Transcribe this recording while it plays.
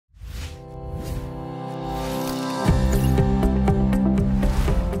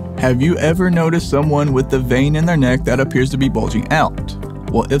Have you ever noticed someone with the vein in their neck that appears to be bulging out?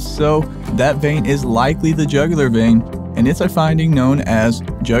 Well, if so, that vein is likely the jugular vein, and it's a finding known as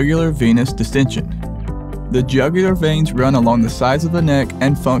jugular venous distension. The jugular veins run along the sides of the neck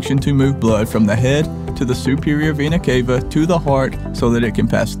and function to move blood from the head to the superior vena cava to the heart so that it can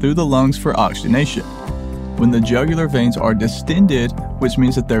pass through the lungs for oxygenation. When the jugular veins are distended, which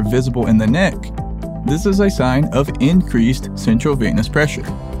means that they're visible in the neck, this is a sign of increased central venous pressure.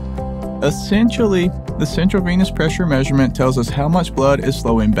 Essentially, the central venous pressure measurement tells us how much blood is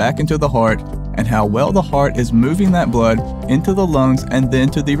flowing back into the heart and how well the heart is moving that blood into the lungs and then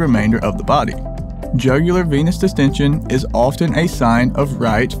to the remainder of the body. Jugular venous distension is often a sign of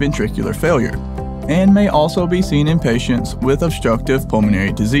right ventricular failure and may also be seen in patients with obstructive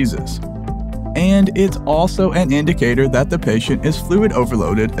pulmonary diseases. And it's also an indicator that the patient is fluid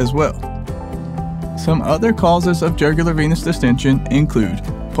overloaded as well. Some other causes of jugular venous distension include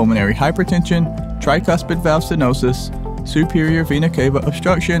pulmonary hypertension, tricuspid valve stenosis, superior vena cava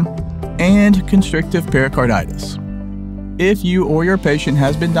obstruction, and constrictive pericarditis. If you or your patient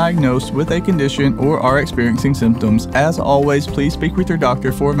has been diagnosed with a condition or are experiencing symptoms, as always, please speak with your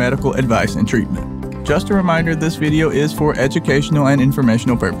doctor for medical advice and treatment. Just a reminder, this video is for educational and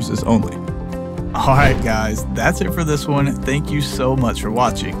informational purposes only. Alright guys, that's it for this one. Thank you so much for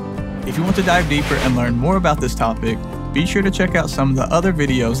watching. If you want to dive deeper and learn more about this topic, be sure to check out some of the other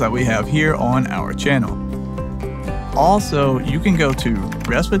videos that we have here on our channel. Also, you can go to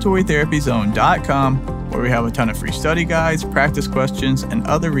respiratorytherapyzone.com where we have a ton of free study guides, practice questions, and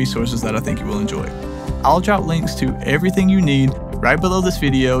other resources that I think you will enjoy. I'll drop links to everything you need right below this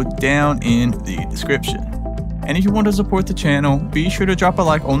video down in the description. And if you want to support the channel, be sure to drop a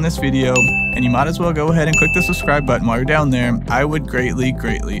like on this video, and you might as well go ahead and click the subscribe button while you're down there. I would greatly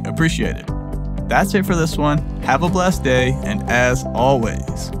appreciate it. That's it for this one. Have a blessed day, and as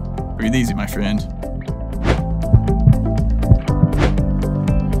always, breathe easy, my friend.